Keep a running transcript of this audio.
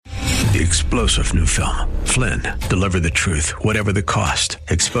The explosive new film, Flynn, deliver the truth, whatever the cost,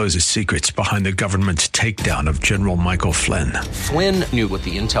 exposes secrets behind the government's takedown of General Michael Flynn. Flynn knew what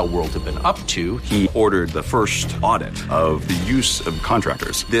the intel world had been up to. He ordered the first audit of the use of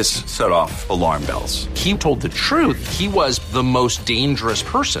contractors. This set off alarm bells. He told the truth. He was the most dangerous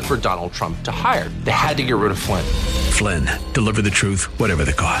person for Donald Trump to hire. They had to get rid of Flynn. Flynn, deliver the truth, whatever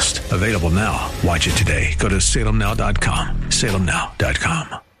the cost. Available now. Watch it today. Go to salemnow.com.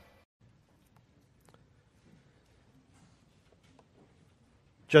 salemnow.com.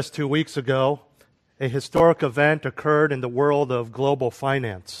 Just 2 weeks ago, a historic event occurred in the world of global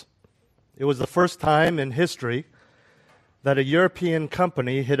finance. It was the first time in history that a European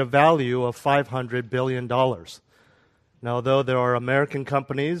company hit a value of $500 billion. Now, though there are American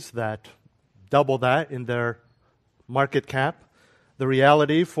companies that double that in their market cap, the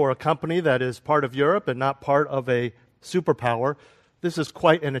reality for a company that is part of Europe and not part of a superpower, this is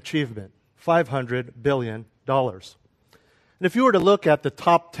quite an achievement, $500 billion. And if you were to look at the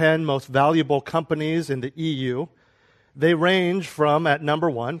top 10 most valuable companies in the EU, they range from, at number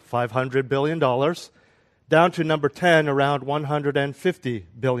 1, $500 billion, down to number 10, around $150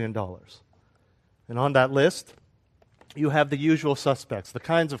 billion. And on that list, you have the usual suspects, the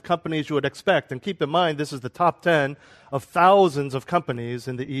kinds of companies you would expect. And keep in mind, this is the top 10 of thousands of companies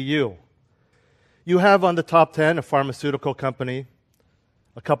in the EU. You have on the top 10 a pharmaceutical company,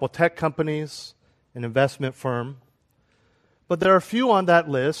 a couple tech companies, an investment firm. But there are a few on that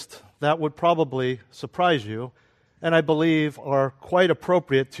list that would probably surprise you, and I believe are quite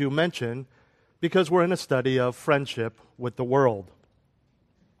appropriate to mention because we're in a study of friendship with the world.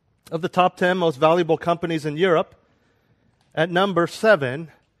 Of the top 10 most valuable companies in Europe, at number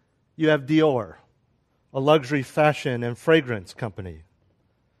 7, you have Dior, a luxury fashion and fragrance company.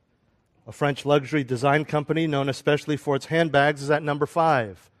 A French luxury design company known especially for its handbags is at number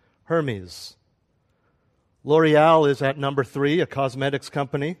 5, Hermes. L'Oreal is at number 3, a cosmetics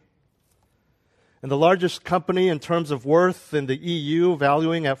company. And the largest company in terms of worth in the EU,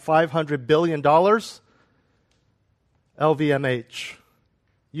 valuing at $500 billion, LVMH.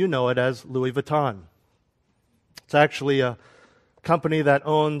 You know it as Louis Vuitton. It's actually a company that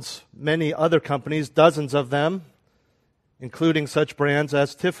owns many other companies, dozens of them, including such brands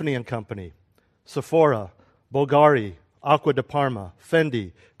as Tiffany & Company, Sephora, Bulgari, Acqua di Parma,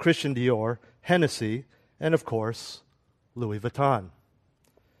 Fendi, Christian Dior, Hennessy, and of course, Louis Vuitton.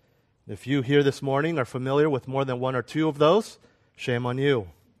 If you here this morning are familiar with more than one or two of those, shame on you.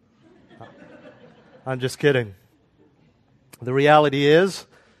 I'm just kidding. The reality is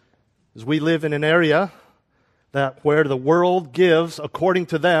we live in an area where the world gives, according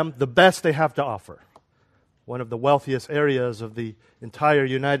to them, the best they have to offer. One of the wealthiest areas of the entire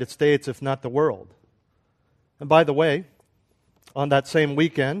United States, if not the world. And by the way, on that same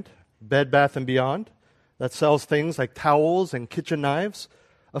weekend, Bed Bath & Beyond, that sells things like towels and kitchen knives,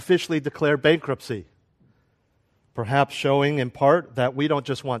 officially declared bankruptcy. Perhaps showing in part that we don't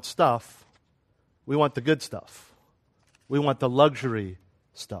just want stuff, we want the good stuff. We want the luxury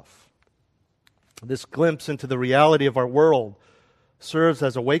stuff. This glimpse into the reality of our world serves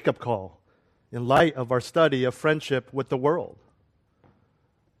as a wake-up call in light of our study of friendship with the world.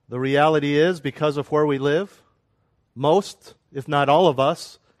 The reality is, because of where we live, most, if not all of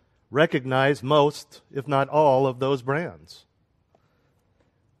us, recognize most, if not all, of those brands.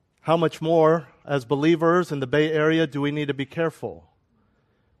 How much more, as believers in the Bay Area, do we need to be careful?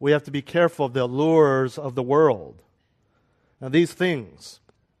 We have to be careful of the allures of the world. Now, these things,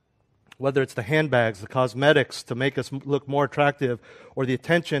 whether it's the handbags, the cosmetics to make us look more attractive, or the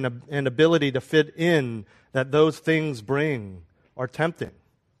attention and ability to fit in that those things bring, are tempting.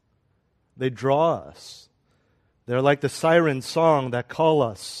 They draw us. They're like the siren song that call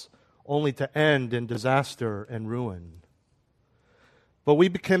us only to end in disaster and ruin. But we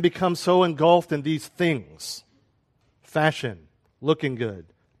can become so engulfed in these things, fashion, looking good,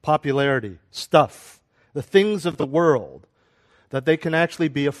 popularity, stuff, the things of the world, that they can actually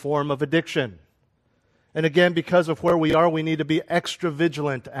be a form of addiction. And again, because of where we are, we need to be extra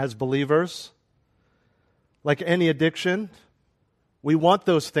vigilant as believers. Like any addiction, we want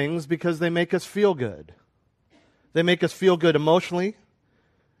those things because they make us feel good. They make us feel good emotionally.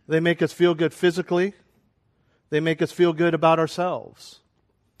 They make us feel good physically. They make us feel good about ourselves.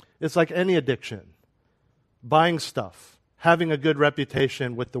 It's like any addiction. Buying stuff, having a good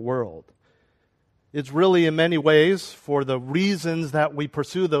reputation with the world. It's really, in many ways, for the reasons that we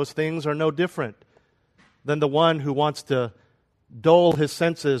pursue those things are no different than the one who wants to dull his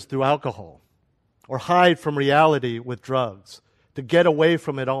senses through alcohol or hide from reality with drugs, to get away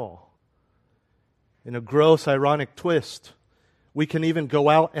from it all. In a gross, ironic twist, We can even go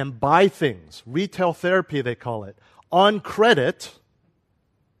out and buy things, retail therapy they call it, on credit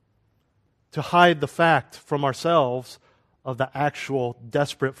to hide the fact from ourselves of the actual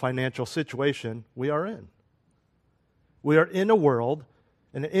desperate financial situation we are in. We are in a world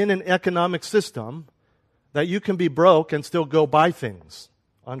and in an economic system that you can be broke and still go buy things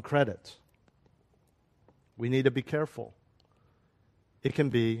on credit. We need to be careful. It can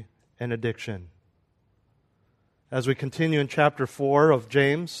be an addiction. As we continue in chapter 4 of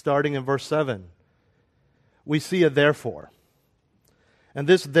James, starting in verse 7, we see a therefore. And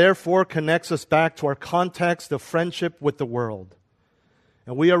this therefore connects us back to our context of friendship with the world.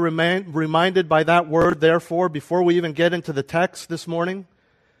 And we are reminded by that word, therefore, before we even get into the text this morning,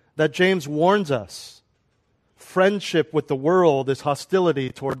 that James warns us. Friendship with the world is hostility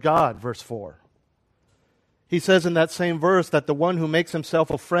toward God, verse 4. He says in that same verse that the one who makes himself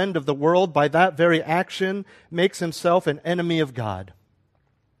a friend of the world by that very action makes himself an enemy of God.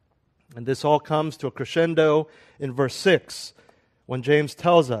 And this all comes to a crescendo in verse 6, when James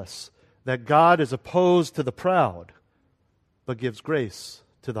tells us that God is opposed to the proud, but gives grace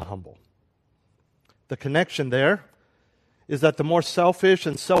to the humble. The connection there is that the more selfish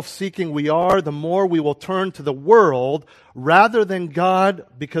and self-seeking we are, the more we will turn to the world rather than God,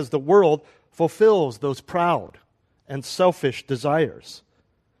 because the world fulfills those proud and selfish desires.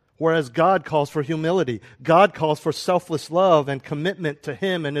 Whereas God calls for humility. God calls for selfless love and commitment to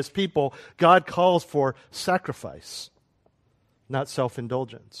Him and His people. God calls for sacrifice, not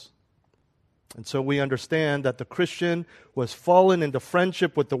self-indulgence. And so we understand that the Christian who has fallen into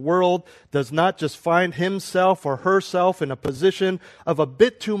friendship with the world does not just find himself or herself in a position of a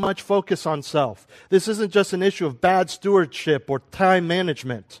bit too much focus on self. This isn't just an issue of bad stewardship or time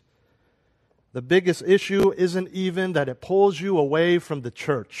management. The biggest issue isn't even that it pulls you away from the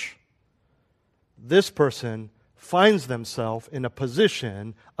church. This person finds themselves in a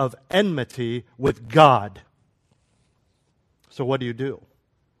position of enmity with God. So what do you do?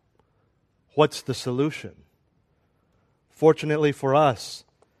 What's the solution? Fortunately for us,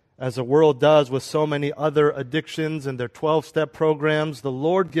 as the world does with so many other addictions and their 12-step programs, the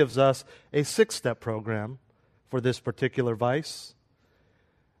Lord gives us a 6-step program for this particular vice.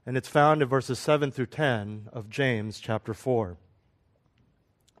 And it's found in verses 7 through 10 of James chapter 4.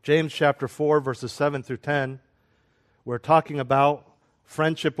 James chapter 4, verses 7 through 10, we're talking about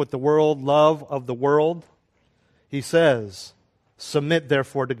friendship with the world, love of the world. He says, "Submit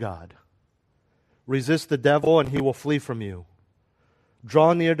therefore to God. Resist the devil, and he will flee from you.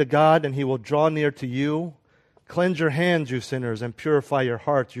 Draw near to God, and he will draw near to you. Cleanse your hands, you sinners, and purify your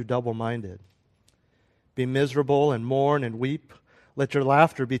hearts, you double-minded. Be miserable and mourn and weep. Let your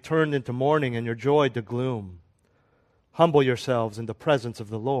laughter be turned into mourning and your joy to gloom. Humble yourselves in the presence of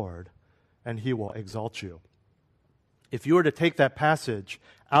the Lord, and He will exalt you." If you were to take that passage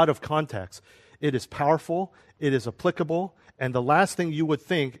out of context, it is powerful, it is applicable, and the last thing you would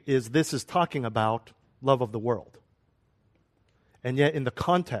think is this is talking about love of the world. And yet in the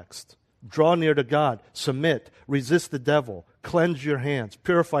context, draw near to God, submit, resist the devil, cleanse your hands,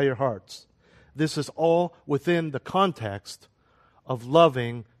 purify your hearts. This is all within the context of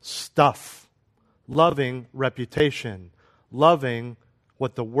loving stuff, loving reputation, loving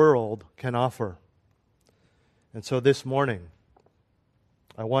what the world can offer. And so this morning,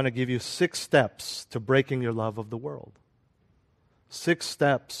 I want to give you 6 steps to breaking your love of the world. 6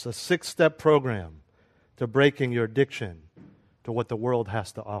 steps, a 6-step program to breaking your addiction to what the world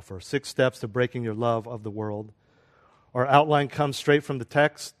has to offer. 6 steps to breaking your love of the world. Our outline comes straight from the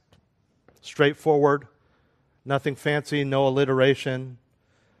text, straightforward, nothing fancy, no alliteration.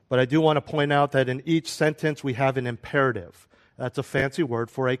 But I do want to point out that in each sentence we have an imperative. That's a fancy word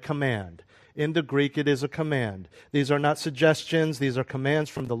for a command. In the Greek, it is a command. These are not suggestions. These are commands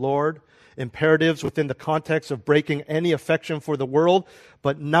from the Lord. Imperatives within the context of breaking any affection for the world,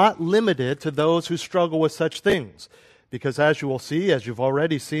 but not limited to those who struggle with such things. Because as you will see, as you've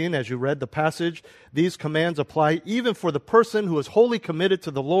already seen, as you read the passage, these commands apply even for the person who is wholly committed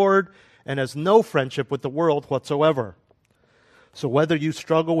to the Lord and has no friendship with the world whatsoever. So whether you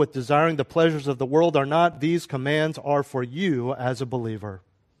struggle with desiring the pleasures of the world or not, these commands are for you as a believer.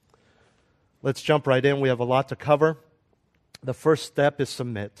 Let's jump right in. We have a lot to cover. The first step is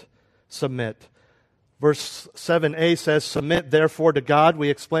submit. Submit. Verse 7a says, "Submit therefore to God." We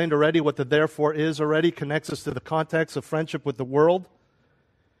explained already what the therefore is already, connects us to the context of friendship with the world.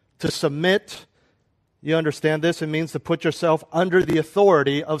 To submit, you understand this, it means to put yourself under the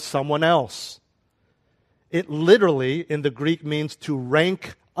authority of someone else. It literally, in the Greek, means to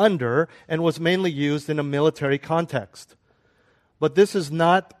rank under and was mainly used in a military context. But this is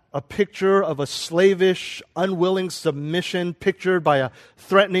not a picture of a slavish, unwilling submission pictured by a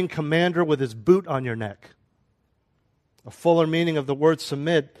threatening commander with his boot on your neck. A fuller meaning of the word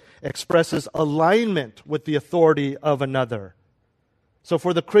submit expresses alignment with the authority of another. So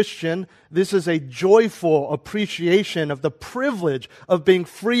for the Christian, this is a joyful appreciation of the privilege of being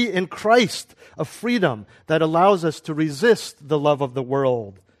free in Christ, a freedom that allows us to resist the love of the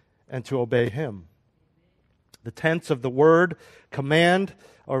world and to obey Him. The tense of the word command,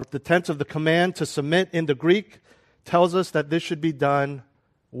 or the tense of the command to submit in the Greek, tells us that this should be done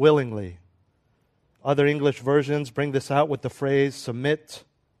willingly. Other English versions bring this out with the phrase, submit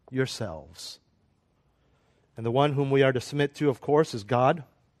yourselves. And the one whom we are to submit to, of course, is God.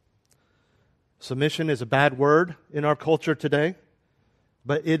 Submission is a bad word in our culture today,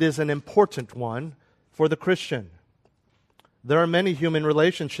 but it is an important one for the Christian. There are many human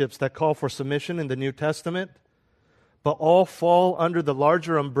relationships that call for submission in the New Testament, but all fall under the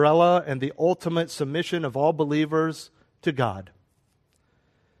larger umbrella and the ultimate submission of all believers to God.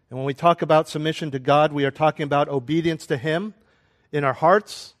 And when we talk about submission to God, we are talking about obedience to Him in our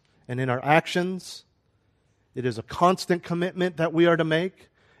hearts and in our actions. It is a constant commitment that we are to make.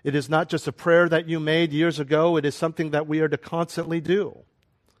 It is not just a prayer that you made years ago. It is something that we are to constantly do.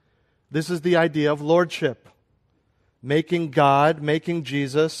 This is the idea of lordship. Making God, making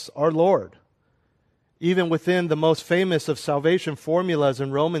Jesus our Lord. Even within the most famous of salvation formulas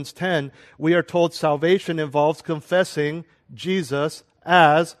in Romans 10, we are told salvation involves confessing Jesus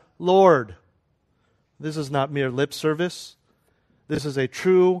as Lord. This is not mere lip service. This is a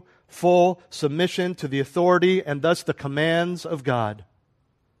true, full submission to the authority and thus the commands of God.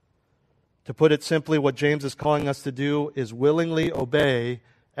 To put it simply, what James is calling us to do is willingly obey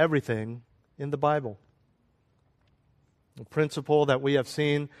everything in the Bible. The principle that we have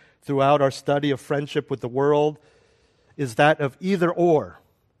seen throughout our study of friendship with the world is that of either or,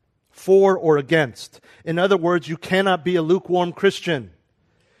 for or against. In other words, you cannot be a lukewarm Christian.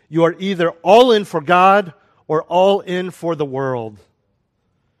 You are either all in for God or all in for the world.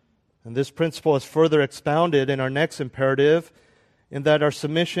 And this principle is further expounded in our next imperative, in that our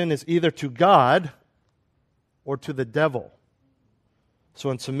submission is either to God or to the devil. So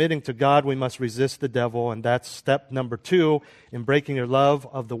in submitting to God, we must resist the devil, and that's step number 2 in breaking your love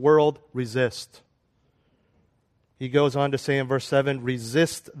of the world, resist. He goes on to say in verse 7,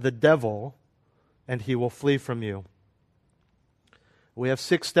 resist the devil, and he will flee from you. We have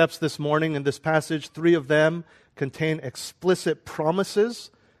 6 steps this morning in this passage. 3 of them contain explicit promises.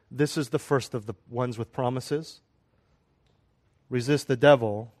 This is the first of the ones with promises. Resist the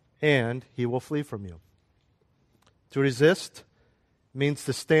devil, and he will flee from you. To resist means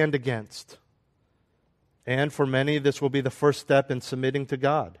to stand against. And for many, this will be the first step in submitting to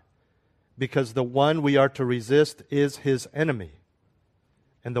God, because the one we are to resist is his enemy,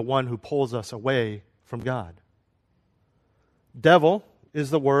 and the one who pulls us away from God. Devil is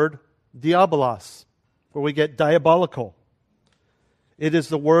the word diabolos, where we get diabolical. It is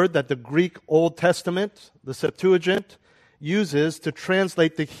the word that the Greek Old Testament, the Septuagint, uses to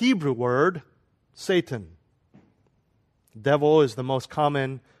translate the Hebrew word Satan. Devil is the most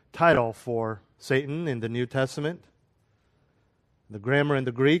common title for Satan in the New Testament. The grammar in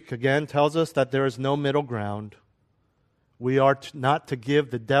the Greek, again, tells us that there is no middle ground. We are not to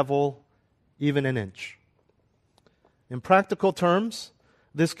give the devil even an inch. In practical terms,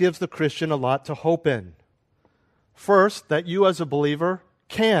 this gives the Christian a lot to hope in. First, that you as a believer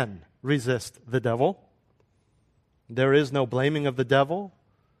can resist the devil. There is no blaming of the devil.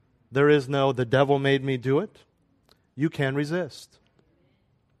 There is no, the devil made me do it. You can resist.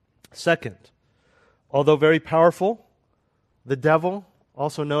 Second, although very powerful, the devil,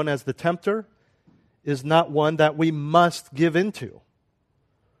 also known as the tempter, is not one that we must give into.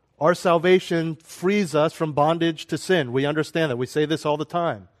 Our salvation frees us from bondage to sin. We understand that. We say this all the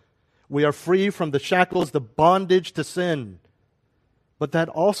time. We are free from the shackles, the bondage to sin. But that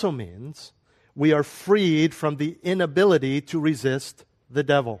also means we are freed from the inability to resist the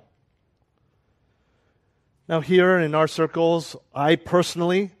devil. Now here in our circles, I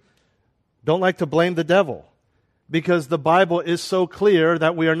personally don't like to blame the devil, because the Bible is so clear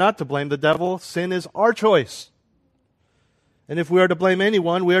that we are not to blame the devil. Sin is our choice. And if we are to blame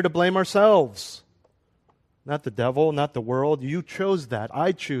anyone, we are to blame ourselves. Not the devil, not the world. You chose that.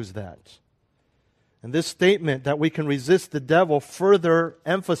 I choose that. And this statement that we can resist the devil further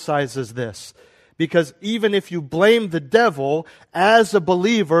emphasizes this. Because even if you blame the devil, as a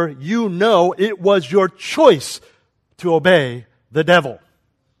believer, you know it was your choice to obey the devil.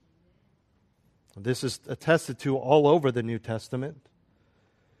 This is attested to all over the New Testament.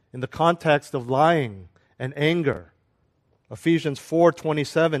 In the context of lying and anger, Ephesians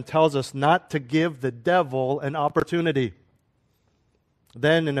 4:27 tells us not to give the devil an opportunity.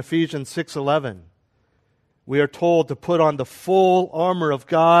 Then in Ephesians 6:11, we are told to put on the full armor of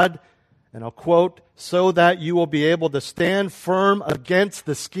God, and I'll quote, so that you will be able to stand firm against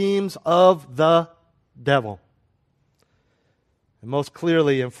the schemes of the devil. And most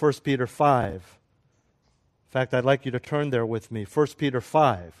clearly in 1 Peter 5. In fact, I'd like you to turn there with me. 1 Peter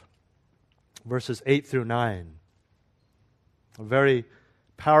 5, verses 8 through 9. A very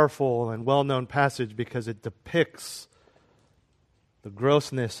powerful and well-known passage because it depicts the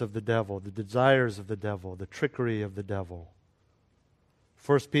grossness of the devil, the desires of the devil, the trickery of the devil.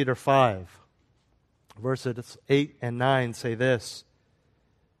 1 Peter 5, verses 8 and 9 say this,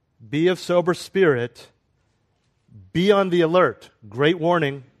 be of sober spirit, be on the alert. Great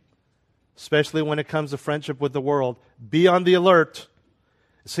warning, especially when it comes to friendship with the world. Be on the alert.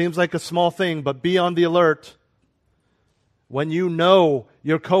 It seems like a small thing, but be on the alert. When you know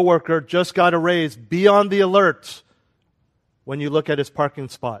your coworker just got a raise, be on the alert when you look at his parking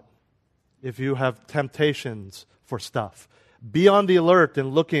spot. If you have temptations for stuff, be on the alert in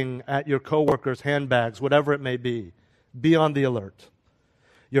looking at your coworker's handbags, whatever it may be. Be on the alert.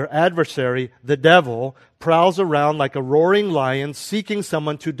 Your adversary, the devil, prowls around like a roaring lion seeking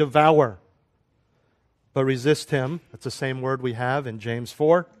someone to devour. But resist him. That's the same word we have in James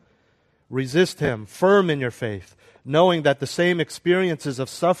 4. Resist him, firm in your faith, knowing that the same experiences of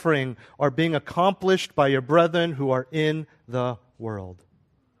suffering are being accomplished by your brethren who are in the world.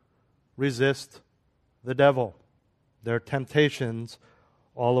 Resist the devil. There are temptations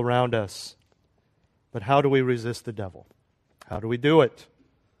all around us. But how do we resist the devil? How do we do it?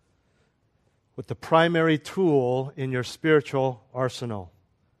 With the primary tool in your spiritual arsenal.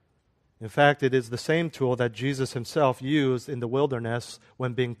 In fact, it is the same tool that Jesus himself used in the wilderness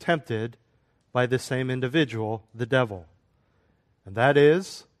when being tempted by the same individual, the devil. And that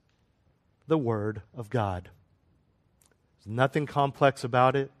is the Word of God. There's nothing complex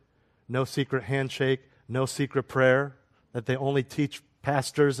about it. No secret handshake, no secret prayer that they only teach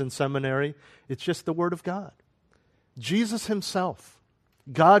pastors in seminary. It's just the Word of God. Jesus himself,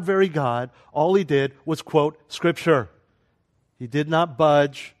 God, very God, all he did was quote Scripture. He did not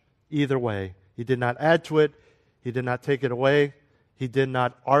budge either way. He did not add to it. He did not take it away. He did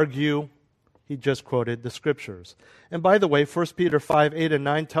not argue. He just quoted the Scriptures. And by the way, 1 Peter 5, 8 and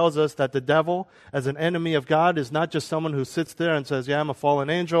 9 tells us that the devil, as an enemy of God, is not just someone who sits there and says, yeah, I'm a fallen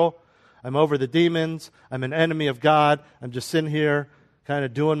angel. I'm over the demons. I'm an enemy of God. I'm just sitting here kind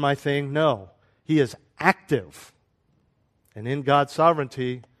of doing my thing. No, he is active. And in God's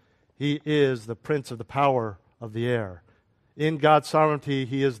sovereignty, he is the prince of the power of the air. In God's sovereignty,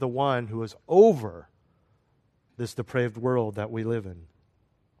 he is the one who is over this depraved world that we live in.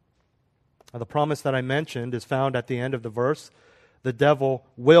 Now, the promise that I mentioned is found at the end of the verse. The devil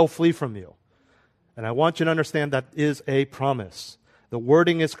will flee from you. And I want you to understand that is a promise. The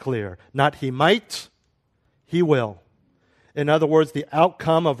wording is clear. Not he might, he will. In other words, the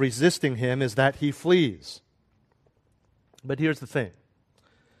outcome of resisting him is that he flees. But here's the thing.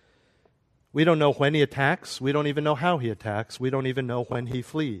 We don't know when he attacks. We don't even know how he attacks. We don't even know when he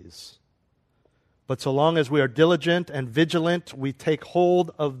flees. But so long as we are diligent and vigilant, we take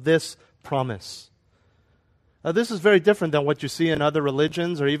hold of this promise. Now, this is very different than what you see in other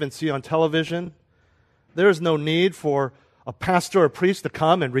religions or even see on television. There is no need for a pastor or priest to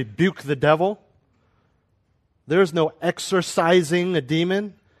come and rebuke the devil. There is no exorcising a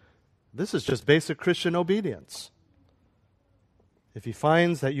demon. This is just basic Christian obedience. If he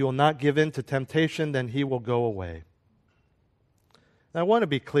finds that you will not give in to temptation, then he will go away. Now, I want to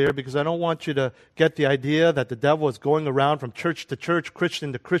be clear because I don't want you to get the idea that the devil is going around from church to church,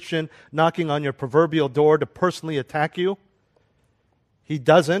 Christian to Christian, knocking on your proverbial door to personally attack you. He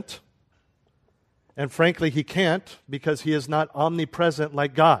doesn't. And frankly, he can't because he is not omnipresent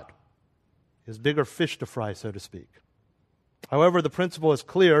like God. He has bigger fish to fry, so to speak. However, the principle is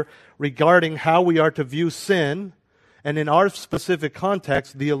clear regarding how we are to view sin, and in our specific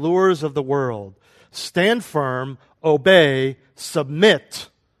context, the allures of the world. Stand firm, obey, submit,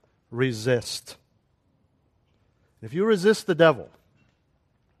 resist. If you resist the devil,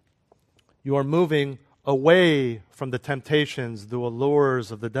 you are moving away from the temptations, the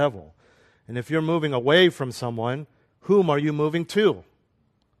allures of the devil. And if you're moving away from someone, whom are you moving to?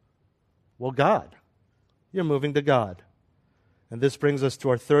 Well, God. You're moving to God. And this brings us to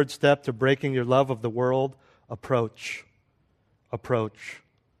our third step to breaking your love of the world. Approach. Approach.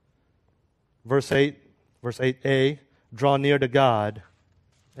 Verse 8a, draw near to God,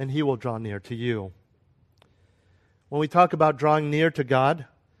 and he will draw near to you. When we talk about drawing near to God,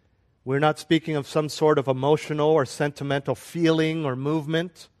 We're not speaking of some sort of emotional or sentimental feeling or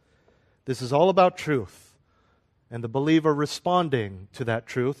movement. This is all about truth and the believer responding to that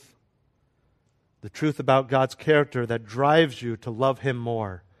truth. The truth about God's character that drives you to love Him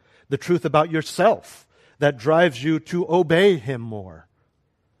more. The truth about yourself that drives you to obey Him more.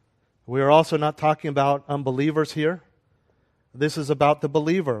 We are also not talking about unbelievers here. This is about the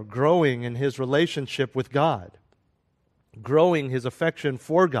believer growing in his relationship with God, growing his affection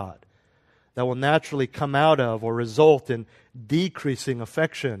for God that will naturally come out of or result in decreasing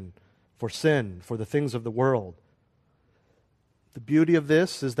affection for sin, for the things of the world. The beauty of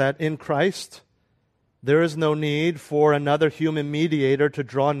this is that in Christ, there is no need for another human mediator to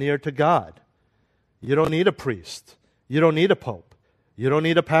draw near to God. You don't need a priest. You don't need a pope. You don't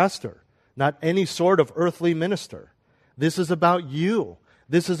need a pastor. Not any sort of earthly minister. This is about you.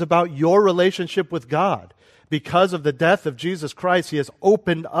 This is about your relationship with God. Because of the death of Jesus Christ, He has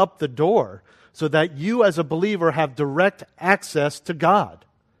opened up the door so that you as a believer have direct access to God.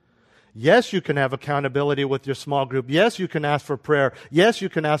 Yes, you can have accountability with your small group. Yes, you can ask for prayer. Yes, you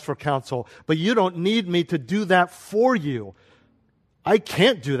can ask for counsel. But you don't need me to do that for you. I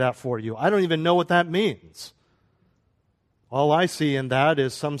can't do that for you. I don't even know what that means. All I see in that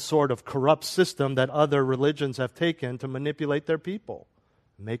is some sort of corrupt system that other religions have taken to manipulate their people,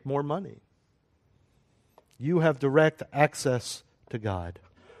 make more money. You have direct access to God.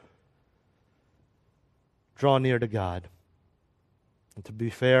 Draw near to God. And to be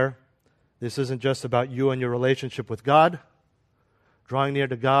fair, this isn't just about you and your relationship with God. Drawing near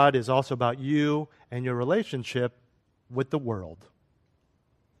to God is also about you and your relationship with the world.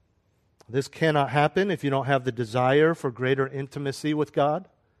 This cannot happen if you don't have the desire for greater intimacy with God,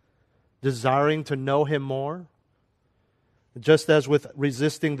 desiring to know Him more. Just as with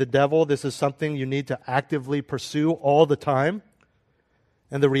resisting the devil, this is something you need to actively pursue all the time.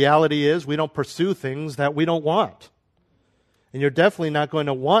 And the reality is, we don't pursue things that we don't want. And you're definitely not going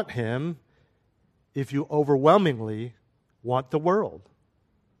to want Him if you overwhelmingly want the world.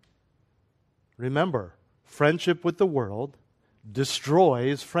 Remember, friendship with the world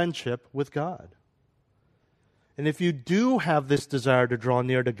destroys friendship with God. And if you do have this desire to draw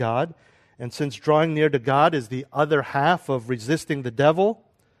near to God, and since drawing near to God is the other half of resisting the devil,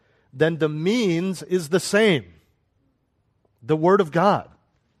 then the means is the same. The Word of God.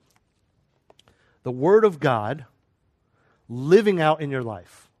 The Word of God living out in your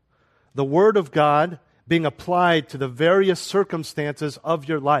life. The Word of God being applied to the various circumstances of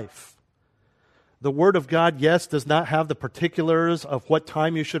your life. The Word of God, yes, does not have the particulars of what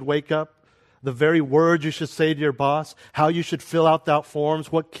time you should wake up, the very words you should say to your boss, how you should fill out that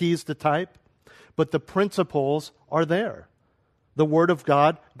forms, what keys to type. But the principles are there. The Word of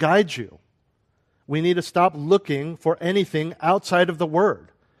God guides you. We need to stop looking for anything outside of the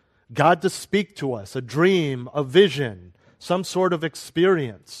Word. God to speak to us, a dream, a vision, some sort of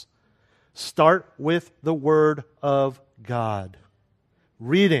experience. Start with the Word of God.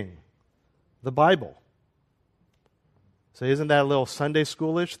 Reading the Bible. Say, isn't that a little Sunday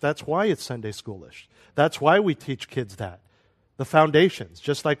schoolish? That's why it's Sunday schoolish. That's why we teach kids that. The foundations,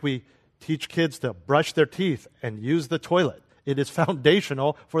 just like we teach kids to brush their teeth and use the toilet. It is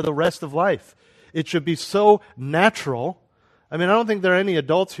foundational for the rest of life. It should be so natural. I mean, I don't think there are any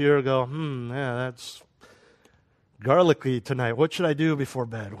adults here who go, yeah, that's garlicky tonight. What should I do before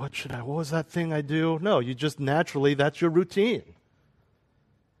bed? What was that thing I do? No, you just naturally, that's your routine.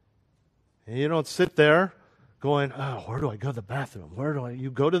 And you don't sit there going, where do I go to the bathroom?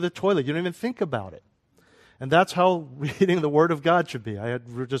 You go to the toilet. You don't even think about it. And that's how reading the Word of God should be. I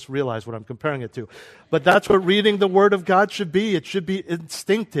had just realized what I'm comparing it to. But that's what reading the Word of God should be. It should be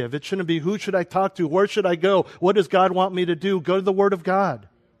instinctive. It shouldn't be, who should I talk to? Where should I go? What does God want me to do? Go to the Word of God.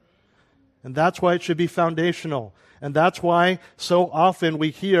 And that's why it should be foundational. And that's why so often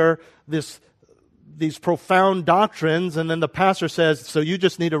we hear these profound doctrines, and then the pastor says, so you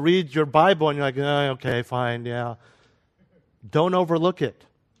just need to read your Bible, and you're like, okay, fine, yeah. Don't overlook it.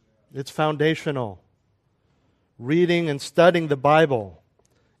 It's foundational. Reading and studying the Bible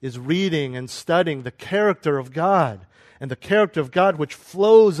is reading and studying the character of God, and the character of God which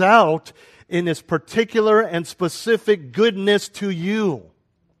flows out in His particular and specific goodness to you.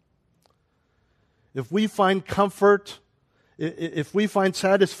 If we find comfort, if we find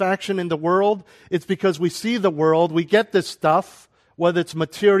satisfaction in the world, it's because we see the world, we get this stuff, whether it's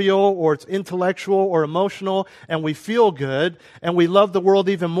material or it's intellectual or emotional, and we feel good, and we love the world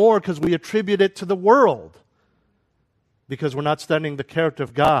even more because we attribute it to the world. Because we're not studying the character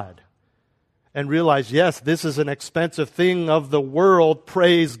of God. And realize, yes, this is an expensive thing of the world.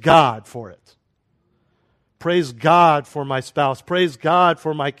 Praise God for it. Praise God for my spouse. Praise God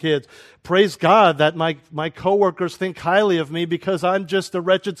for my kids. Praise God that my coworkers think highly of me because I'm just a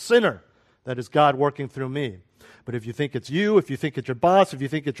wretched sinner. That is God working through me. But if you think it's you, if you think it's your boss, if you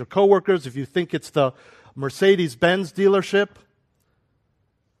think it's your coworkers, if you think it's the Mercedes-Benz dealership,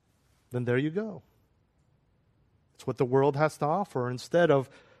 then there you go. It's what the world has to offer. Instead of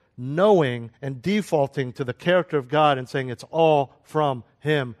knowing and defaulting to the character of God and saying it's all from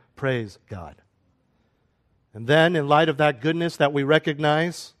Him, praise God. And then, in light of that goodness that we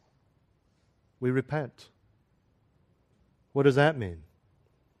recognize, we repent. What does that mean?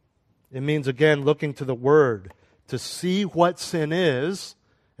 It means, again, looking to the Word to see what sin is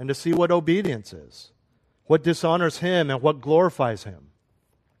and to see what obedience is, what dishonors Him and what glorifies Him.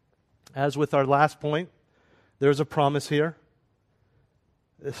 As with our last point, there's a promise here.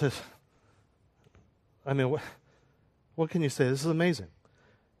 This is, what can you say? This is amazing.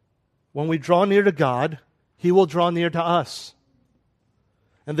 When we draw near to God, He will draw near to us.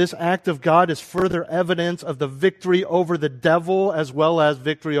 And this act of God is further evidence of the victory over the devil as well as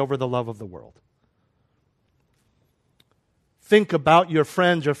victory over the love of the world. Think about your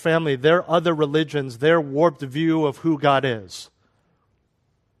friends, your family, their other religions, their warped view of who God is.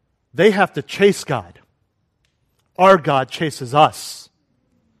 They have to chase God. Our God chases us.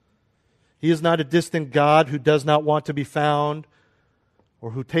 He is not a distant God who does not want to be found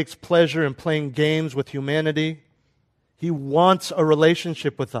or who takes pleasure in playing games with humanity. He wants a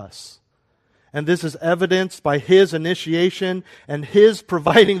relationship with us. And this is evidenced by His initiation and His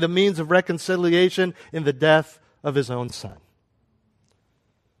providing the means of reconciliation in the death of His own Son.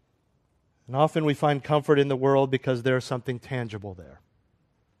 And often we find comfort in the world because there is something tangible there.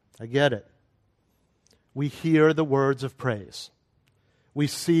 I get it. We hear the words of praise. We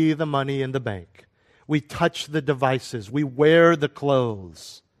see the money in the bank. We touch the devices. We wear the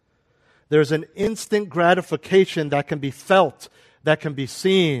clothes. There's an instant gratification that can be felt, that can be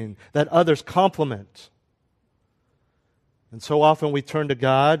seen, that others compliment. And so often we turn to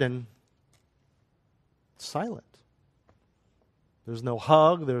God and it's silent. There's no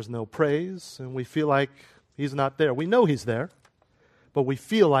hug, there's no praise, and we feel like He's not there. We know He's there, but we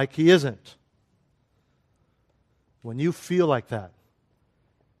feel like He isn't. When you feel like that,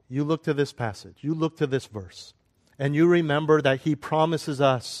 you look to this passage, you look to this verse, and you remember that He promises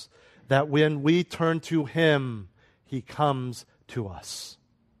us that when we turn to Him, He comes to us.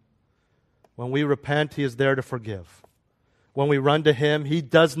 When we repent, He is there to forgive. When we run to Him, He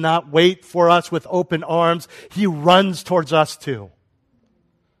does not wait for us with open arms. He runs towards us too.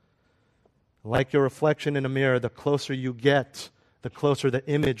 Like your reflection in a mirror, the closer you get, the closer the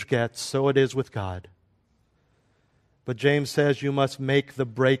image gets, so it is with God. But James says you must make the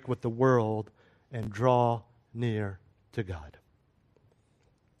break with the world and draw near to God.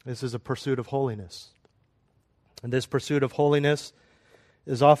 This is a pursuit of holiness. And this pursuit of holiness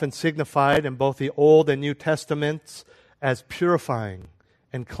is often signified in both the Old and New Testaments as purifying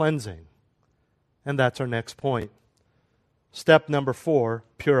and cleansing. And that's our next point. Step number 4,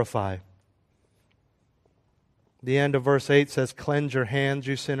 purify. The end of verse 8 says, "Cleanse your hands,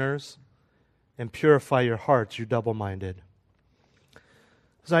 you sinners, and purify your hearts, you double-minded."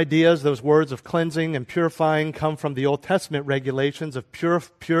 Those ideas, those words of cleansing and purifying come from the Old Testament regulations of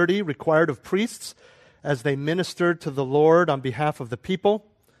purity required of priests as they ministered to the Lord on behalf of the people.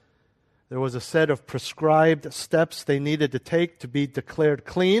 There was a set of prescribed steps they needed to take to be declared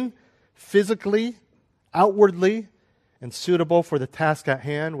clean, physically, outwardly, and suitable for the task at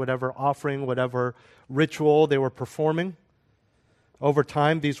hand, whatever offering, whatever ritual they were performing. Over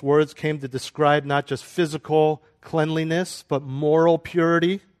time, these words came to describe not just physical cleanliness, but moral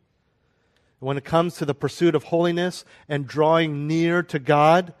purity. When it comes to the pursuit of holiness and drawing near to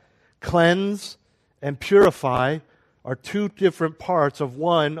God, cleanse and purify are two different parts of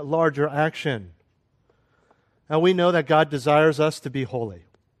one larger action. Now we know that God desires us to be holy.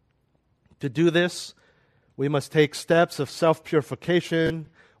 To do this, we must take steps of self-purification,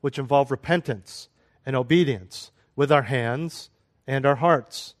 which involve repentance and obedience with our hands and our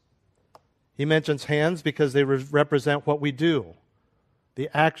hearts. He mentions hands because they represent what we do, the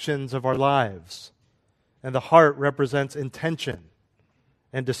actions of our lives. And the heart represents intention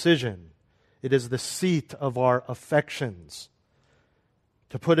and decision. It is the seat of our affections.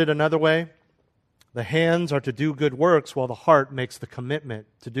 To put it another way, the hands are to do good works while the heart makes the commitment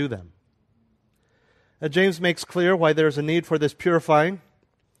to do them. Now, James makes clear why there is a need for this purifying.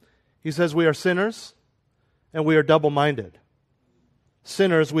 He says we are sinners and we are double-minded.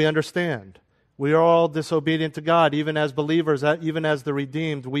 Sinners, we understand. We are all disobedient to God, even as believers, even as the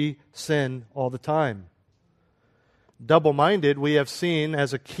redeemed, we sin all the time. Double-minded, we have seen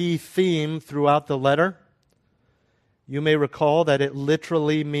as a key theme throughout the letter. You may recall that it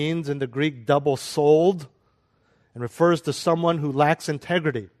literally means in the Greek double-souled and refers to someone who lacks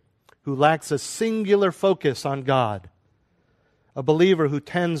integrity, who lacks a singular focus on God. A believer who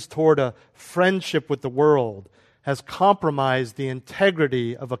tends toward a friendship with the world has compromised the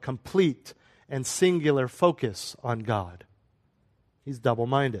integrity of a complete and singular focus on God. He's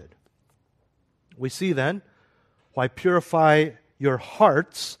double-minded. We see then why purify your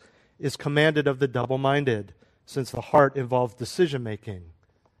hearts is commanded of the double-minded, since the heart involves decision-making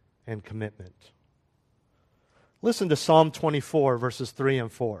and commitment. Listen to Psalm 24, verses 3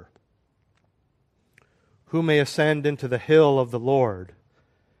 and 4. Who may ascend into the hill of the Lord,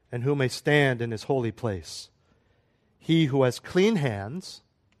 and who may stand in his holy place? He who has clean hands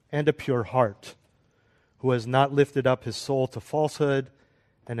and a pure heart, who has not lifted up his soul to falsehood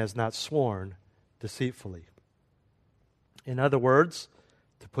and has not sworn deceitfully. In other words,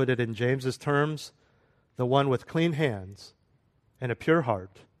 to put it in James's terms, the one with clean hands and a pure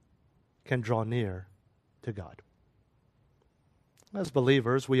heart can draw near to God. As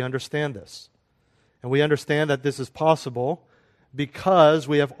believers, we understand this. And we understand that this is possible because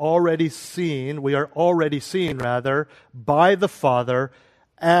we are already seen by the Father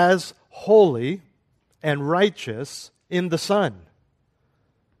as holy and righteous in the Son.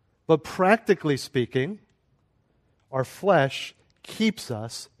 But practically speaking, our flesh keeps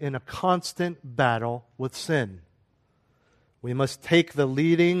us in a constant battle with sin. We must take the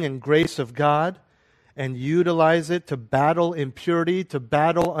leading and grace of God and utilize it to battle impurity, to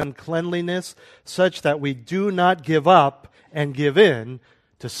battle uncleanliness, such that we do not give up and give in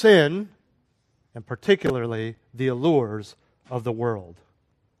to sin, and particularly the allures of the world.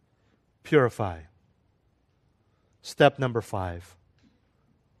 Purify. Step number 5.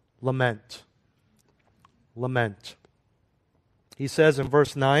 Lament. Lament. He says in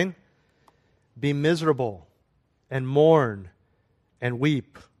verse 9, be miserable and mourn and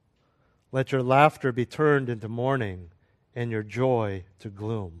weep. Let your laughter be turned into mourning and your joy to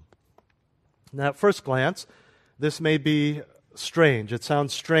gloom. Now, at first glance, this may be strange. It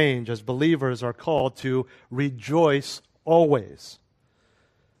sounds strange as believers are called to rejoice always.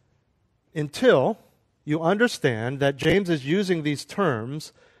 Until you understand that James is using these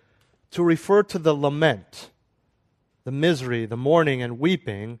terms to refer to the lament, the misery, the mourning and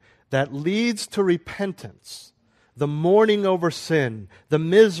weeping that leads to repentance. The mourning over sin, the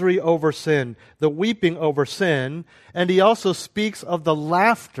misery over sin, the weeping over sin, and he also speaks of the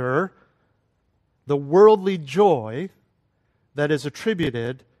laughter, the worldly joy that is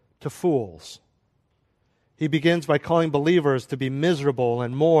attributed to fools. He begins by calling believers to be miserable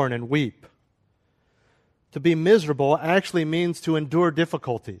and mourn and weep. To be miserable actually means to endure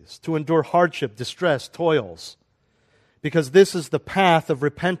difficulties, to endure hardship, distress, toils, because this is the path of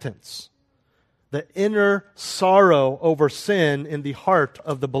repentance. The inner sorrow over sin in the heart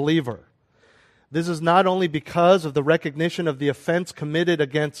of the believer. This is not only because of the recognition of the offense committed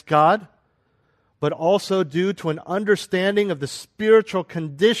against God, but also due to an understanding of the spiritual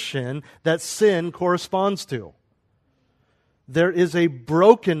condition that sin corresponds to. There is a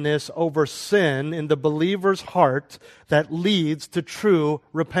brokenness over sin in the believer's heart that leads to true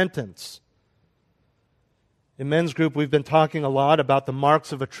repentance. In men's group, we've been talking a lot about the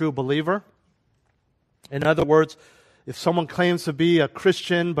marks of a true believer. In other words, if someone claims to be a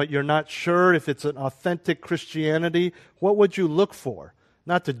Christian, but you're not sure if it's an authentic Christianity, what would you look for?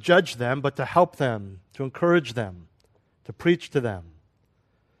 Not to judge them, but to help them, to encourage them, to preach to them.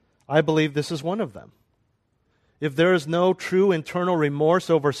 I believe this is one of them. If there is no true internal remorse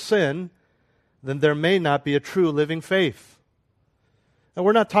over sin, then there may not be a true living faith. And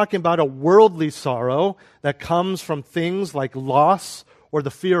we're not talking about a worldly sorrow that comes from things like loss or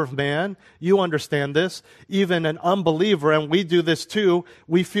the fear of man. You understand this. Even an unbeliever, and we do this too,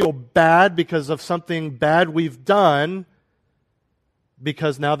 we feel bad because of something bad we've done,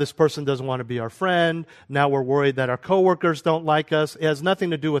 because now this person doesn't want to be our friend. Now we're worried that our coworkers don't like us. It has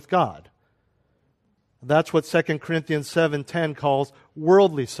nothing to do with God. That's what 2 Corinthians 7:10 calls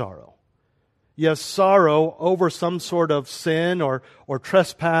worldly sorrow. You have sorrow over some sort of sin or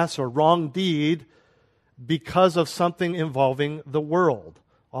trespass or wrong deed because of something involving the world,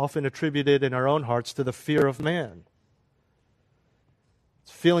 often attributed in our own hearts to the fear of man.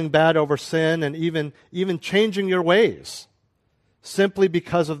 It's feeling bad over sin and even changing your ways simply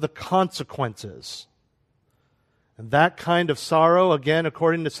because of the consequences. And that kind of sorrow, again,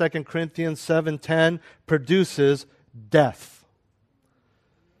 according to 2 Corinthians 7:10, produces death.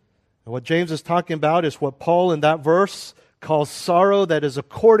 And what James is talking about is what Paul in that verse calls sorrow that is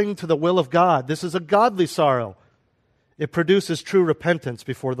according to the will of God. This is a godly sorrow. It produces true repentance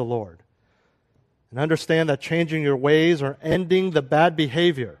before the Lord. And understand that changing your ways or ending the bad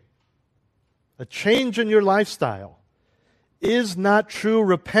behavior, a change in your lifestyle, is not true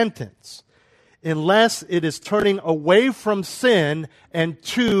repentance unless it is turning away from sin and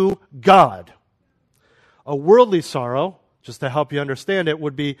to God. A worldly sorrow, just to help you understand it,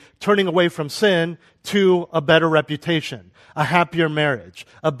 would be turning away from sin to a better reputation, a happier marriage,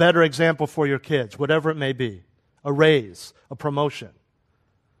 a better example for your kids, whatever it may be, a raise, a promotion.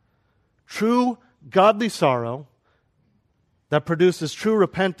 True godly sorrow that produces true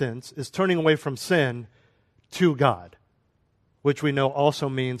repentance is turning away from sin to God, which we know also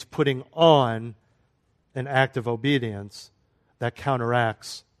means putting on an act of obedience that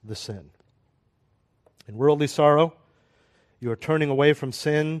counteracts the sin. In worldly sorrow, you are turning away from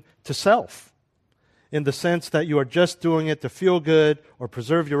sin to self, in the sense that you are just doing it to feel good or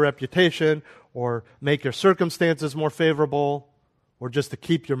preserve your reputation or make your circumstances more favorable or just to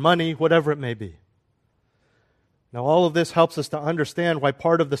keep your money, whatever it may be. Now, all of this helps us to understand why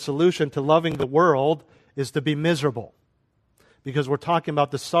part of the solution to loving the world is to be miserable, because we're talking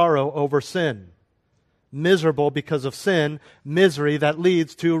about the sorrow over sin. Miserable because of sin, misery that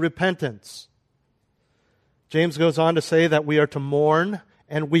leads to repentance. James goes on to say that we are to mourn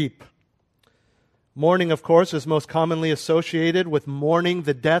and weep. Mourning, of course, is most commonly associated with mourning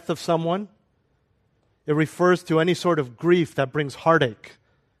the death of someone. It refers to any sort of grief that brings heartache,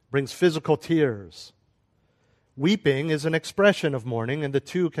 brings physical tears. Weeping is an expression of mourning, and the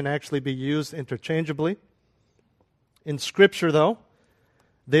two can actually be used interchangeably. In Scripture, though,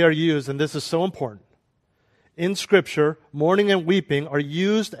 they are used, and this is so important. In Scripture, mourning and weeping are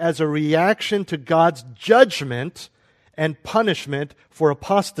used as a reaction to God's judgment and punishment for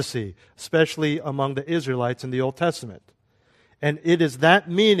apostasy, especially among the Israelites in the Old Testament. And it is that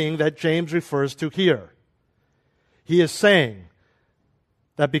meaning that James refers to here. He is saying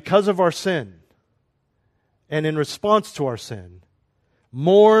that because of our sin, and in response to our sin,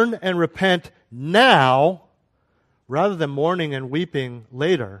 mourn and repent now, rather than mourning and weeping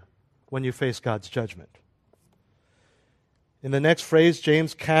later when you face God's judgment. In the next phrase,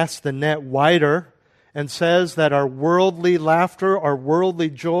 James casts the net wider and says that our worldly laughter, our worldly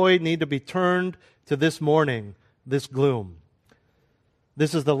joy need to be turned to this mourning, this gloom.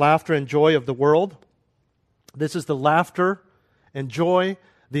 This is the laughter and joy of the world. This is the laughter and joy,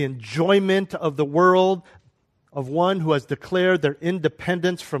 the enjoyment of the world, of one who has declared their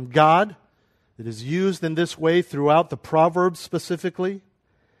independence from God. It is used in this way throughout the Proverbs specifically.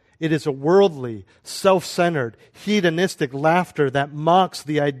 It is a worldly, self-centered, hedonistic laughter that mocks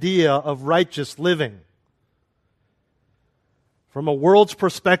the idea of righteous living. From a world's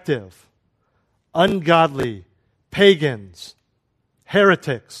perspective, ungodly, pagans,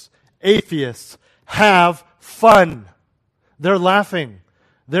 heretics, atheists have fun. They're laughing.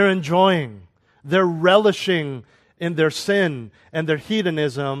 They're enjoying. They're relishing in their sin and their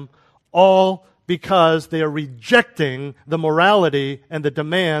hedonism, all because they are rejecting the morality and the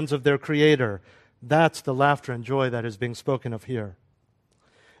demands of their Creator. That's the laughter and joy that is being spoken of here.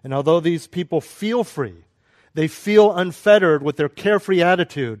 And although these people feel free, they feel unfettered with their carefree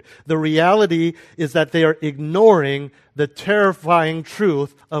attitude, the reality is that they are ignoring the terrifying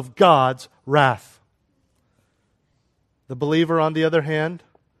truth of God's wrath. The believer, on the other hand,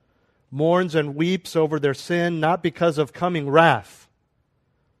 mourns and weeps over their sin not because of coming wrath,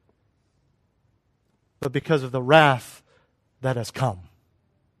 but because of the wrath that has come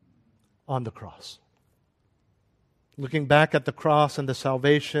on the cross. Looking back at the cross and the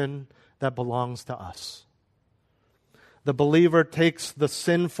salvation that belongs to us. The believer takes the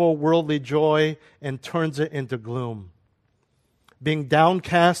sinful worldly joy and turns it into gloom. Being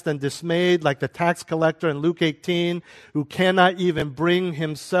downcast and dismayed like the tax collector in Luke 18, who cannot even bring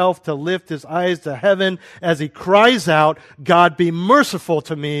himself to lift his eyes to heaven as he cries out, "God, be merciful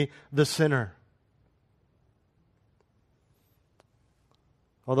to me, the sinner."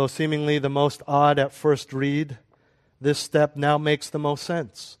 Although seemingly the most odd at first read, this step now makes the most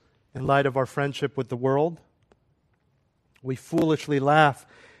sense in light of our friendship with the world. We foolishly laugh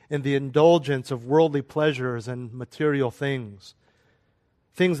in the indulgence of worldly pleasures and material things.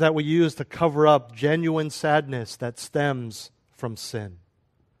 Things that we use to cover up genuine sadness that stems from sin.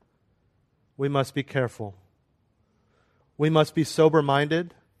 We must be careful. We must be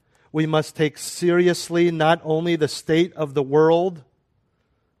sober-minded. We must take seriously not only the state of the world,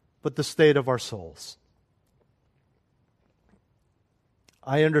 but the state of our souls.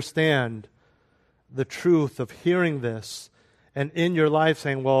 I understand the truth of hearing this and in your life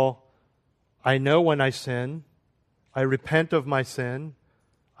saying, well, I know when I sin, I repent of my sin,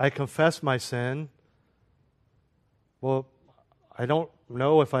 I confess my sin. Well, I don't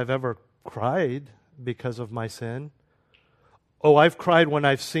know if I've ever cried because of my sin. Oh, I've cried when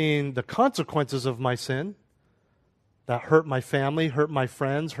I've seen the consequences of my sin that hurt my family, hurt my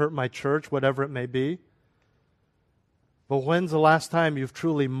friends, hurt my church, whatever it may be. But when's the last time you've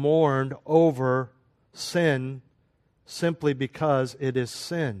truly mourned over sin simply because it is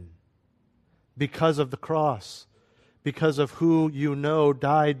sin? Because of the cross. Because of who you know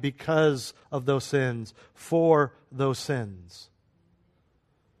died because of those sins, for those sins.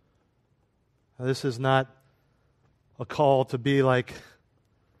 Now, this is not a call to be like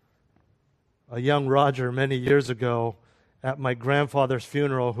a young Roger many years ago at my grandfather's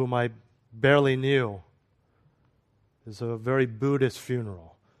funeral, whom I barely knew. It was a very Buddhist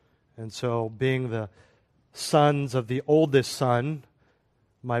funeral. And so, being the sons of the oldest son,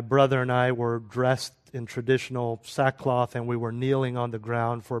 my brother and I were dressed in traditional sackcloth, and we were kneeling on the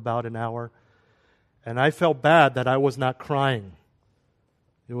ground for about an hour. And I felt bad that I was not crying.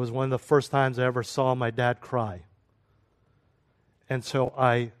 It was one of the first times I ever saw my dad cry. And so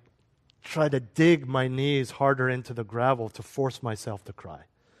I tried to dig my knees harder into the gravel to force myself to cry.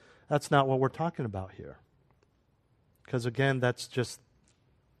 That's not what we're talking about here. Because again, that's just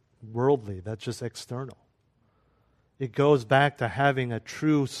worldly, that's just external. It goes back to having a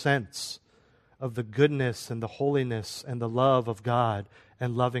true sense of the goodness and the holiness and the love of God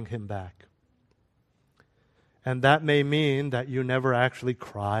and loving Him back. And that may mean that you never actually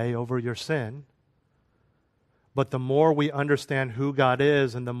cry over your sin. But the more we understand who God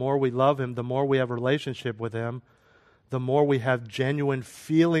is and the more we love Him, the more we have a relationship with Him, the more we have genuine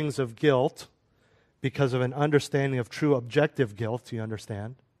feelings of guilt because of an understanding of true objective guilt, you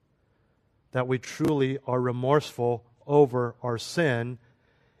understand? That we truly are remorseful over our sin,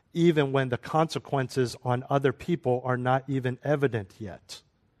 even when the consequences on other people are not even evident yet.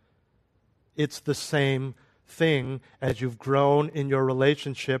 It's the same thing as you've grown in your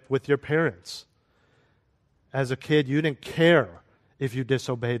relationship with your parents. As a kid, you didn't care if you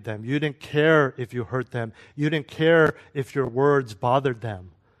disobeyed them. You didn't care if you hurt them. You didn't care if your words bothered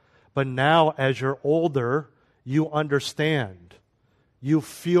them. But now, as you're older, you understand. You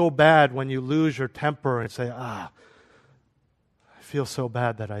feel bad when you lose your temper and say, I feel so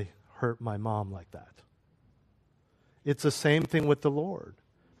bad that I hurt my mom like that. It's the same thing with the Lord.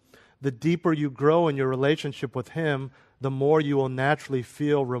 The deeper you grow in your relationship with Him, the more you will naturally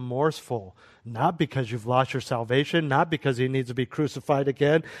feel remorseful. Not because you've lost your salvation, not because He needs to be crucified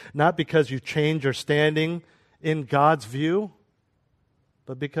again, not because you change your standing in God's view,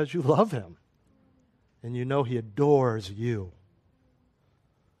 but because you love Him and you know He adores you.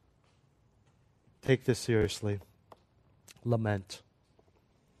 Take this seriously. Lament.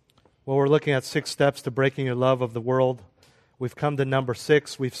 Well, we're looking at 6 steps to breaking your love of the world. We've come to number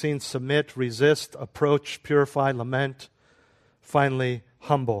 6. We've seen submit, resist, approach, purify, lament. Finally,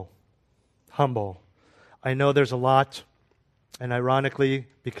 humble. Humble. I know there's a lot, and ironically,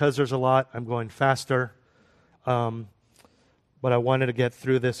 because there's a lot, I'm going faster. But I wanted to get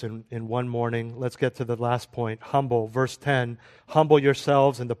through this in one morning. Let's get to the last point. Humble. Verse 10, humble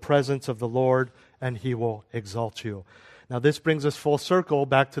yourselves in the presence of the Lord, and He will exalt you. Now this brings us full circle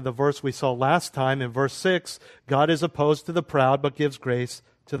back to the verse we saw last time in verse 6. God is opposed to the proud, but gives grace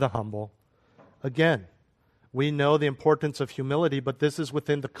to the humble. Again, we know the importance of humility, but this is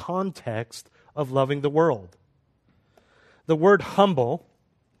within the context of loving the world. The word humble,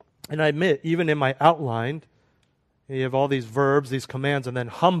 and I admit, even in my outline, you have all these verbs, these commands, and then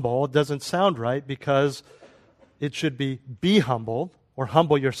humble doesn't sound right because it should be humbled or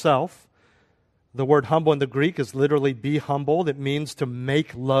humble yourself. The word humble in the Greek is literally be humbled. It means to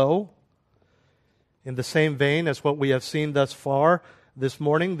make low. In the same vein as what we have seen thus far this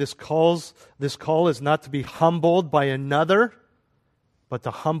morning, this call is not to be humbled by another, but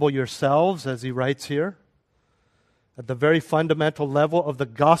to humble yourselves, as he writes here. At the very fundamental level of the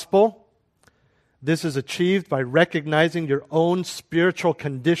gospel, this is achieved by recognizing your own spiritual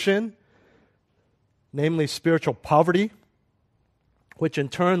condition, namely spiritual poverty, which in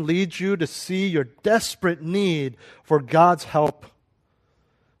turn leads you to see your desperate need for God's help.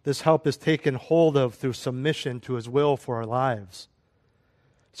 This help is taken hold of through submission to His will for our lives.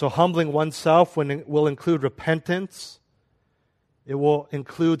 So humbling oneself will include repentance. It will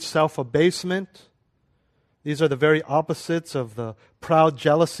include self-abasement. These are the very opposites of the proud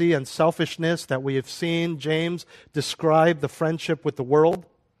jealousy and selfishness that we have seen James describe the friendship with the world.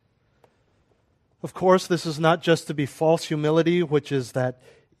 Of course, this is not just to be false humility, which is that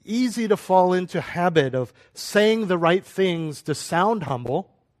easy to fall into habit of saying the right things to sound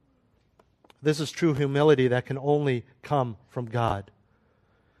humble. This is true humility that can only come from God.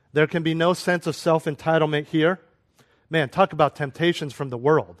 There can be no sense of self-entitlement here. Man, talk about temptations from the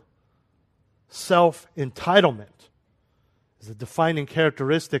world. self-entitlement is a defining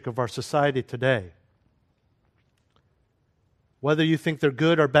characteristic of our society today. Whether you think they're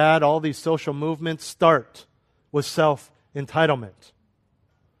good or bad, all these social movements start with self-entitlement.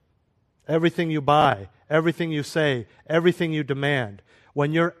 Everything you buy, everything you say, everything you demand.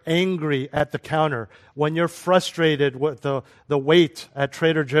 When you're angry at the counter, when you're frustrated with the wait at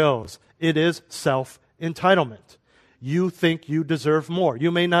Trader Joe's, it is self-entitlement. You think you deserve more. You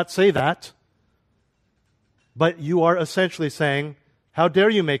may not say that, but you are essentially saying, how dare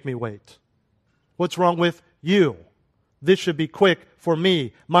you make me wait? What's wrong with you? This should be quick for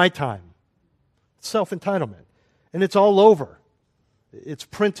me, my time. Self-entitlement. And it's all over. It's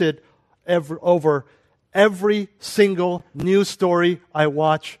printed over every single news story I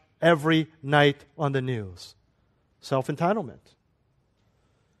watch every night on the news. Self-entitlement.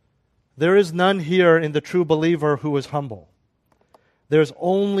 There is none here in the true believer who is humble. There's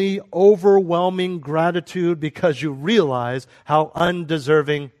only overwhelming gratitude because you realize how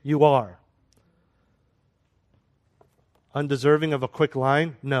undeserving you are. Undeserving of a quick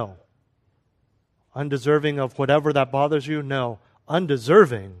line? No. Undeserving of whatever that bothers you? No.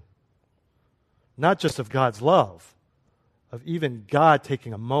 Undeserving, not just of God's love, of even God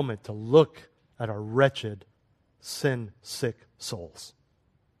taking a moment to look at our wretched, sin-sick souls.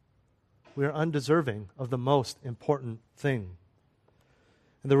 We are undeserving of the most important thing.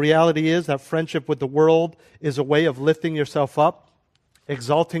 And the reality is that friendship with the world is a way of lifting yourself up,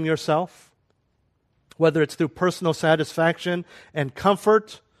 exalting yourself, whether it's through personal satisfaction and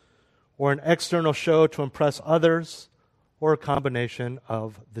comfort, or an external show to impress others, or a combination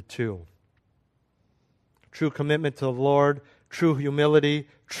of the two. True commitment to the Lord, true humility,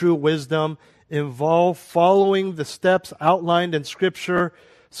 true wisdom involve following the steps outlined in Scripture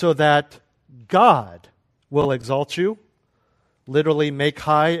so that God will exalt you. Literally, make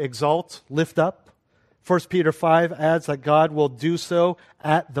high, exalt, lift up. 1 Peter 5 adds that God will do so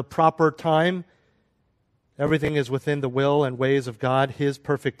at the proper time. Everything is within the will and ways of God, His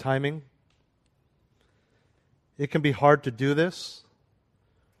perfect timing. It can be hard to do this,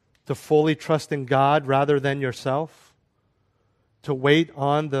 to fully trust in God rather than yourself, to wait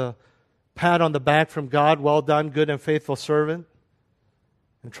on the pat on the back from God, well done, good and faithful servant,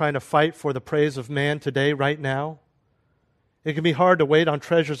 and trying to fight for the praise of man today, right now. It can be hard to wait on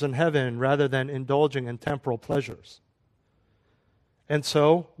treasures in heaven rather than indulging in temporal pleasures. And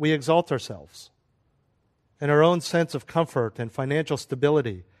so we exalt ourselves and our own sense of comfort and financial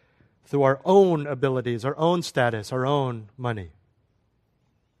stability through our own abilities, our own status, our own money.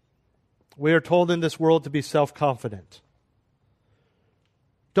 We are told in this world to be self-confident.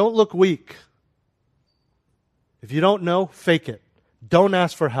 Don't look weak. If you don't know, fake it. Don't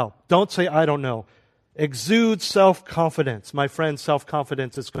ask for help. Don't say, I don't know. Exude self-confidence. My friend,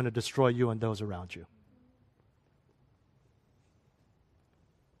 self-confidence is going to destroy you and those around you.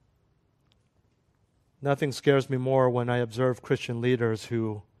 Nothing scares me more when I observe Christian leaders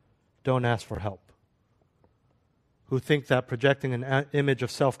who don't ask for help, who think that projecting an image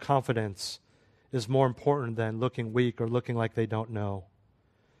of self-confidence is more important than looking weak or looking like they don't know.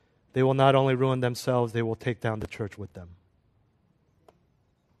 They will not only ruin themselves, they will take down the church with them.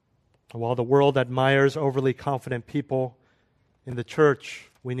 While the world admires overly confident people, in the church,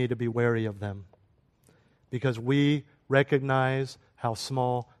 we need to be wary of them because we recognize how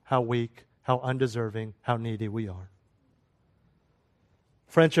small, how weak, how undeserving, how needy we are.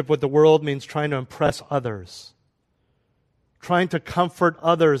 Friendship with the world means trying to impress others, trying to comfort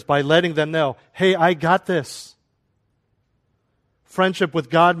others by letting them know, hey, I got this. Friendship with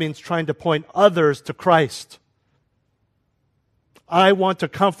God means trying to point others to Christ. I want to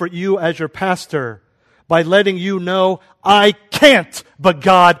comfort you as your pastor by letting you know I can't, but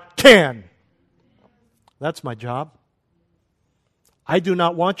God can. That's my job. I do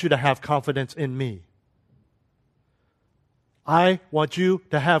not want you to have confidence in me. I want you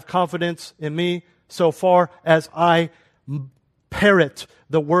to have confidence in me so far as I parrot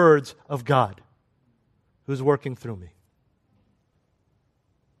the words of God who's working through me.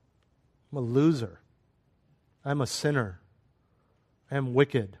 I'm a loser. I'm a sinner. I am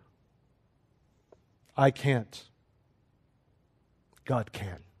wicked. I can't. God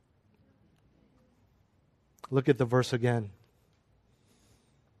can. Look at the verse again.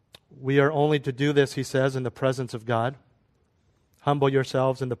 We are only to do this, he says, in the presence of God. Humble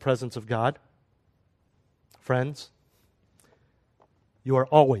yourselves in the presence of God. Friends, you are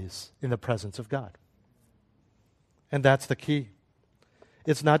always in the presence of God. And that's the key.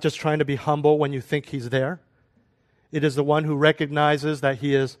 It's not just trying to be humble when you think He's there. It is the one who recognizes that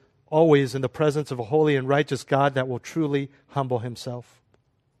he is always in the presence of a holy and righteous God that will truly humble himself.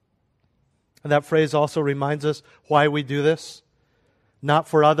 And that phrase also reminds us why we do this. Not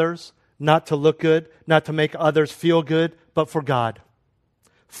for others, not to look good, not to make others feel good, but for God.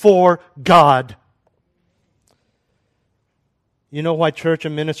 For God. You know why church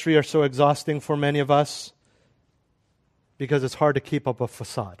and ministry are so exhausting for many of us? Because it's hard to keep up a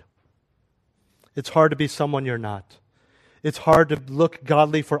facade. It's hard to be someone you're not. It's hard to look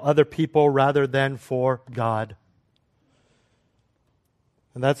godly for other people rather than for God.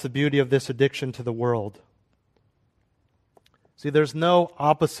 And that's the beauty of this addiction to the world. See, there's no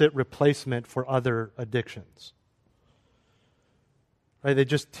opposite replacement for other addictions. Right? They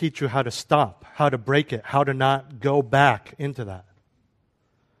just teach you how to stop, how to break it, how to not go back into that.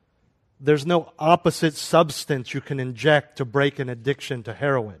 There's no opposite substance you can inject to break an addiction to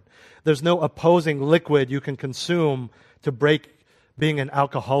heroin. There's no opposing liquid you can consume to break being an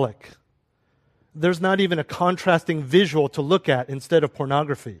alcoholic. There's not even a contrasting visual to look at instead of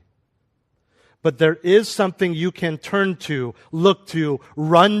pornography. But there is something you can turn to, look to,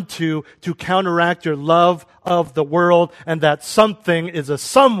 run to counteract your love of the world, and that something is a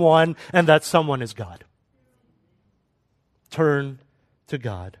someone, and that someone is God. Turn to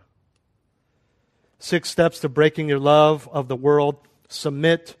God. 6 steps to breaking your love of the world: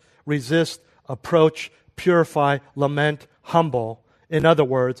 submit, resist, approach, purify, lament, humble. In other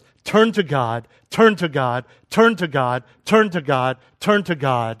words, turn to God, turn to God, turn to God, turn to God, turn to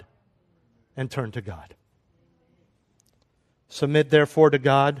God, and turn to God. Submit therefore to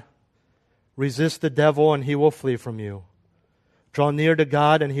God. Resist the devil and he will flee from you. Draw near to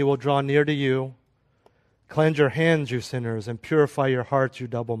God and he will draw near to you. Cleanse your hands, you sinners, and purify your hearts, you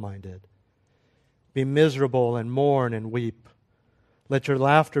double-minded. Be miserable and mourn and weep. Let your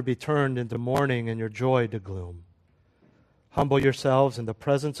laughter be turned into mourning and your joy to gloom. Humble yourselves in the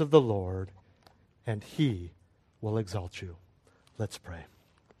presence of the Lord, and he will exalt you. Let's pray.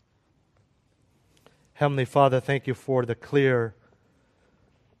 Heavenly Father, thank you for the clear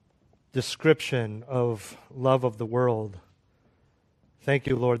description of love of the world. Thank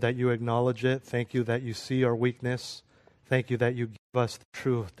you, Lord, that you acknowledge it. Thank you that you see our weakness. Thank you that you give us the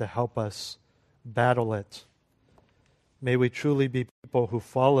truth to help us battle it. May we truly be people who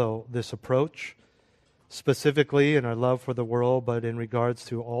follow this approach, specifically in our love for the world, but in regards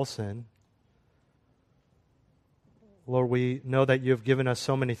to all sin. Lord, we know that you have given us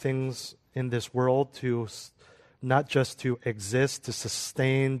so many things in this world to not just to exist, to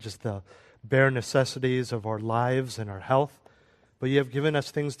sustain just the bare necessities of our lives and our health, but you have given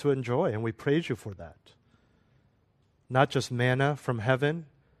us things to enjoy, and we praise you for that. Not just manna from heaven,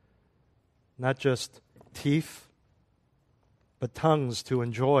 not just teeth, but tongues to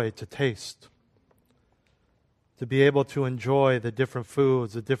enjoy, to taste. To be able to enjoy the different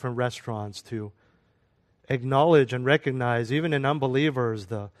foods, the different restaurants, to acknowledge and recognize, even in unbelievers,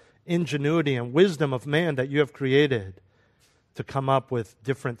 the ingenuity and wisdom of man that you have created to come up with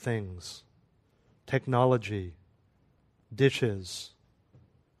different things. Technology, dishes,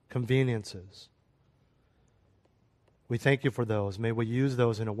 conveniences. We thank you for those. May we use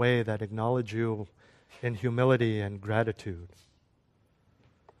those in a way that acknowledge you in humility and gratitude.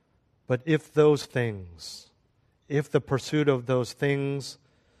 But if those things, if the pursuit of those things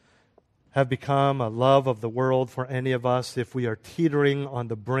have become a love of the world for any of us, if we are teetering on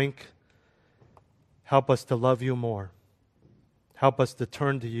the brink, help us to love you more. Help us to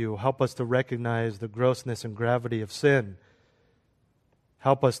turn to you. Help us to recognize the grossness and gravity of sin.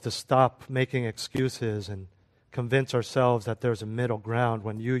 Help us to stop making excuses and convince ourselves that there's a middle ground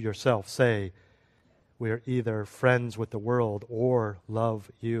when you yourself say we are either friends with the world or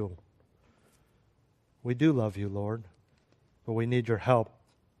love you. We do love you, Lord, but we need your help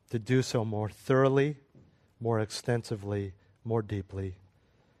to do so more thoroughly, more extensively, more deeply.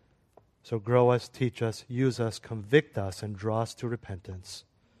 So grow us, teach us, use us, convict us, and draw us to repentance.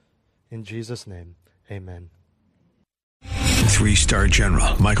 In Jesus' name, amen. 3-star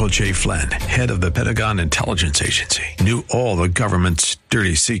General Michael J. Flynn, head of the Pentagon Intelligence Agency, knew all the government's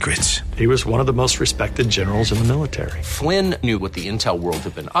dirty secrets. He was one of the most respected generals in the military. Flynn knew what the intel world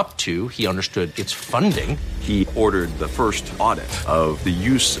had been up to. He understood its funding. He ordered the first audit of the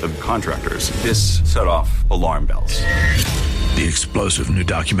use of contractors. This set off alarm bells. The explosive new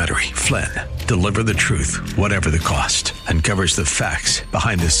documentary, Flynn, Deliver the Truth, Whatever the Cost, uncovers the facts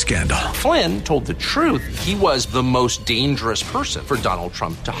behind this scandal. Flynn told the truth. He was the most dangerous person for Donald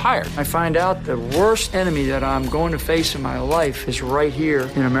Trump to hire. I find out the worst enemy that I'm going to face in my life is right here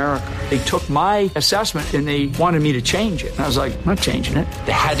in America. They took my assessment and they wanted me to change it. And I was like, I'm not changing it.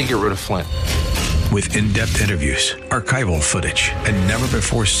 They had to get rid of Flynn. With in-depth interviews, archival footage, and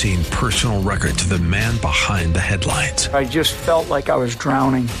never-before-seen personal records of the man behind the headlines. I just felt like I was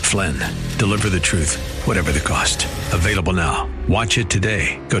drowning. Flynn, deliver the truth, whatever the cost. Available now. Watch it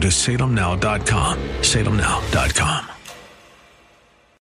today. Go to salemnow.com. salemnow.com.